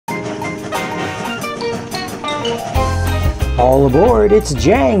All aboard, it's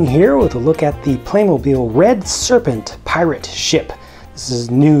Jang here with a look at the Playmobil Red Serpent pirate ship. This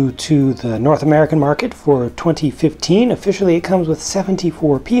is new to the North American market for 2015. Officially it comes with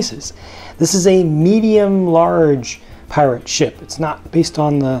 74 pieces. This is a medium-large pirate ship. It's not based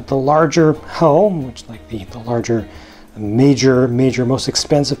on the larger hull, which like the larger major most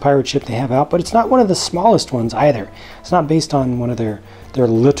expensive pirate ship they have out, but it's not one of the smallest ones either. It's not based on one of their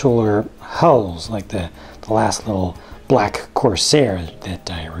littler hulls like the last little Black Corsair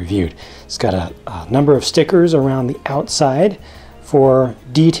that I reviewed. It's got a number of stickers around the outside for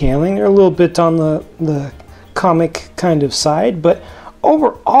detailing. They're a little bit on the comic kind of side, but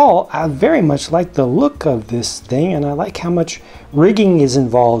overall I very much like the look of this thing, and I like how much rigging is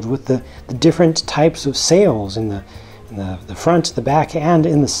involved with the different types of sails in the front, the back, and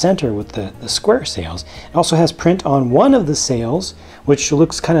in the center with the square sails. It also has print on one of the sails, which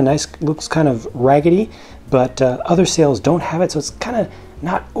looks kind of nice, looks kind of raggedy, but other sails don't have it, so it's kind of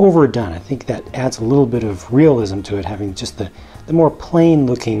not overdone. I think that adds a little bit of realism to it, having just the more plain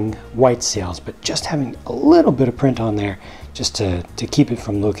looking white sails, but just having a little bit of print on there just to keep it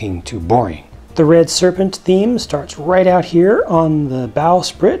from looking too boring. The Red Serpent theme starts right out here on the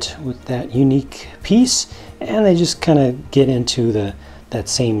bowsprit with that unique piece, and they just kind of get into that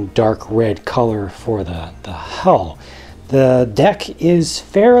same dark red color for the hull. The deck is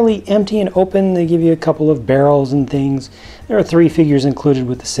fairly empty and open. They give you a couple of barrels and things. There are 3 figures included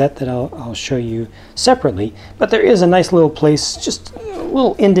with the set that I'll show you separately, but there is a nice little place, just a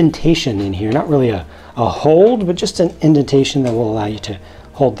little indentation in here. Not really a hold, but just an indentation that will allow you to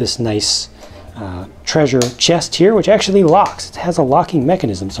hold this nice treasure chest here, which actually locks. It has a locking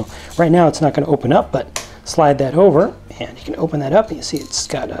mechanism, so right now it's not going to open up, but slide that over and you can open that up and you see it's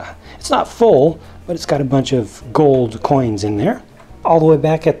got it's not full, but it's got a bunch of gold coins in there. All the way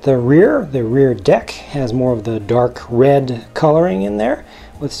back at the rear deck has more of the dark red coloring in there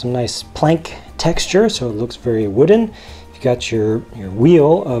with some nice plank texture, so it looks very wooden. You've got your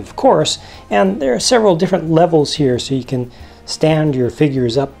wheel, of course, and there are several different levels here, so you can stand your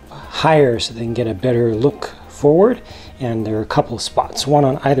figures up higher so they can get a better look forward. And there are a couple of spots, one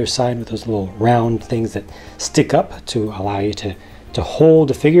on either side with those little round things that stick up to allow you to hold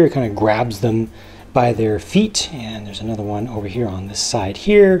a figure. It kind of grabs them by their feet, and there's another one over here on this side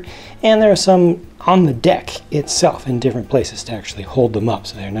here, and there are some on the deck itself in different places to actually hold them up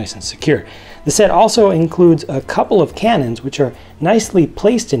so they're nice and secure. The set also includes a couple of cannons which are nicely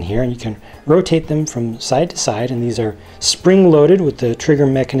placed in here, and you can rotate them from side to side, and these are spring-loaded with the trigger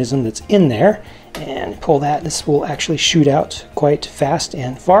mechanism that's in there. And pull that, this will actually shoot out quite fast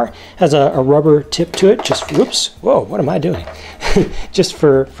and far. Has a rubber tip to it, just, whoops, whoa, what am I doing? Just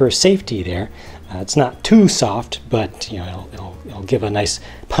for safety there. It's not too soft, but you know, it'll give a nice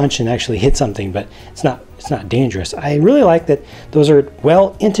punch and actually hit something, but it's not dangerous. I really like that those are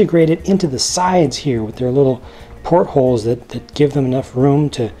well integrated into the sides here with their little portholes that give them enough room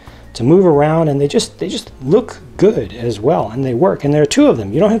to move around, and they just look good as well, and they work. And there are 2 of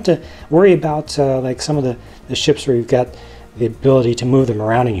them. You don't have to worry about like some of the ships where you've got the ability to move them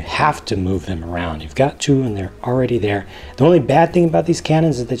around and you have to move them around. You've got 2 and they're already there. The only bad thing about these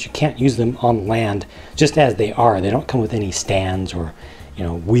cannons is that you can't use them on land just as they are. They don't come with any stands or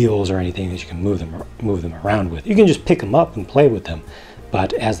wheels or anything that you can move them around with. You can just pick them up and play with them,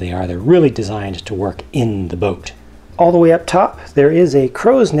 but as they are, they're really designed to work in the boat. All the way up top, there is a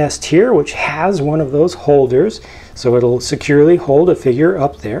crow's nest here, which has one of those holders, so it'll securely hold a figure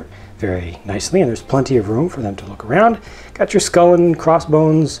up there very nicely, and there's plenty of room for them to look around. Got your skull and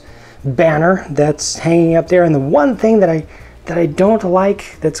crossbones banner that's hanging up there, and the one thing that I don't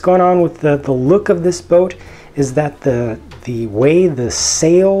like that's going on with the look of this boat is that the way the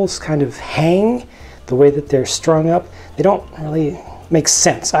sails kind of hang, the way that they're strung up, they don't really make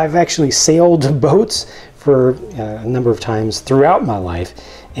sense. I've actually sailed boats for a number of times throughout my life,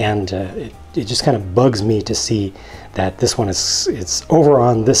 and it just kind of bugs me to see that this one it's over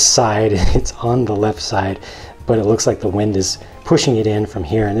on this side, it's on the left side, but it looks like the wind is pushing it in from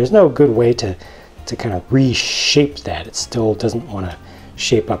here, and there's no good way to kind of reshape that. It still doesn't want to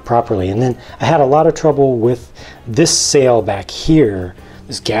shape up properly. And then I had a lot of trouble with this sail back here,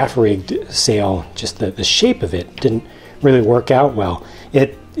 this gaff rigged sail. Just the shape of it didn't really work out well.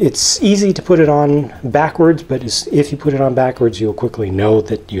 It's easy to put it on backwards, but if you put it on backwards, you'll quickly know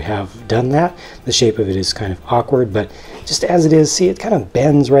that you have done that. The shape of it is kind of awkward, but just as it is, see, it kind of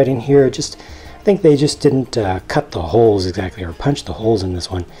bends right in here. I think they just didn't cut the holes exactly, or punch the holes in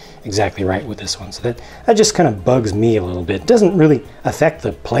this one exactly right with this one. So that just kind of bugs me a little bit. It doesn't really affect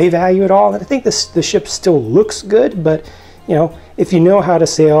the play value at all. And I think the ship still looks good, but you know, if you know how to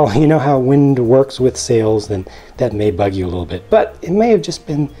sail, you know how wind works with sails, then that may bug you a little bit. But it may have just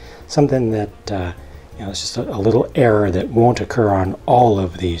been something that, you know, it's just a little error that won't occur on all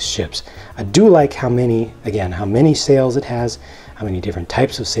of these ships. I do like how many, again, how many sails it has, how many different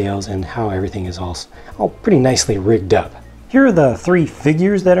types of sails, and how everything is all pretty nicely rigged up. Here are the 3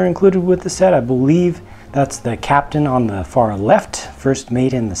 figures that are included with the set. I believe that's the captain on the far left, first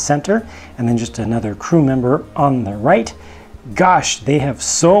mate in the center, and then just another crew member on the right. Gosh, they have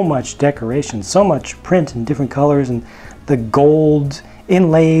so much decoration, so much print in different colors, and the gold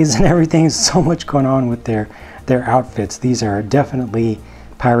inlays and everything. So much going on with their outfits. These are definitely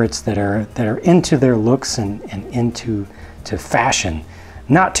pirates that are into their looks and into fashion.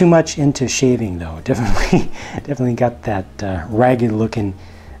 Not too much into shaving though. Definitely got that ragged look in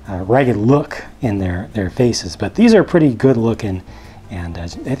their faces. But these are pretty good looking, and I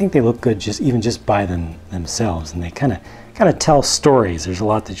think they look good even just by themselves, and they kind of tell stories. There's a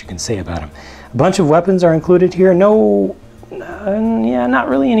lot that you can say about them. A bunch of weapons are included here. No, yeah, not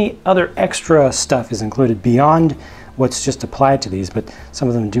really any other extra stuff is included beyond what's just applied to these, but some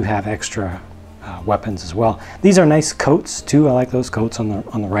of them do have extra weapons as well. These are nice coats too. I like those coats on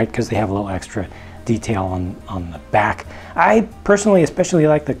the right because they have a little extra detail on the back. I personally especially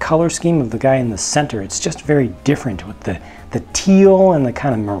like the color scheme of the guy in the center. It's just very different with the teal and the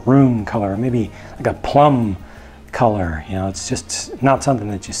kind of maroon color, maybe like a plum color. You know, it's just not something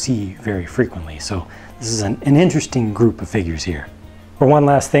that you see very frequently. So this is an interesting group of figures here. For one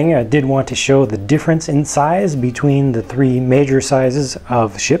last thing, I did want to show the difference in size between the 3 major sizes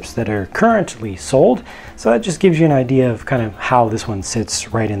of ships that are currently sold. So that just gives you an idea of kind of how this one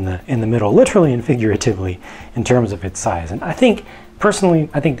sits right in the middle, literally and figuratively, in terms of its size. And I think, personally,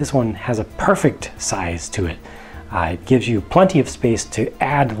 I think this one has a perfect size to it. It gives you plenty of space to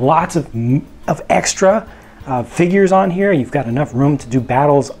add lots of extra figures on here. You've got enough room to do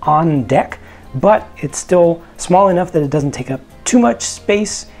battles on deck, but it's still small enough that it doesn't take up too much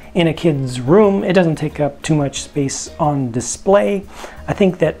space in a kid's room. It doesn't take up too much space on display. I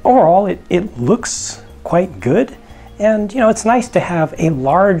think that overall it looks quite good, and you know, it's nice to have a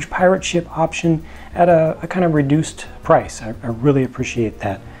large pirate ship option at a kind of reduced price. I really appreciate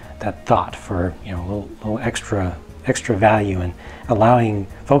that thought for, you know, a little extra value, and allowing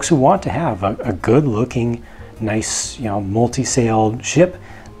folks who want to have a good looking, nice, you know, multi-sailed ship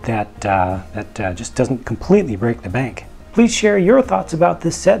that just doesn't completely break the bank. Please share your thoughts about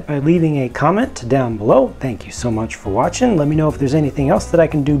this set by leaving a comment down below. Thank you so much for watching. Let me know if there's anything else that I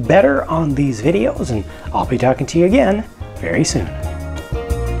can do better on these videos, and I'll be talking to you again very soon.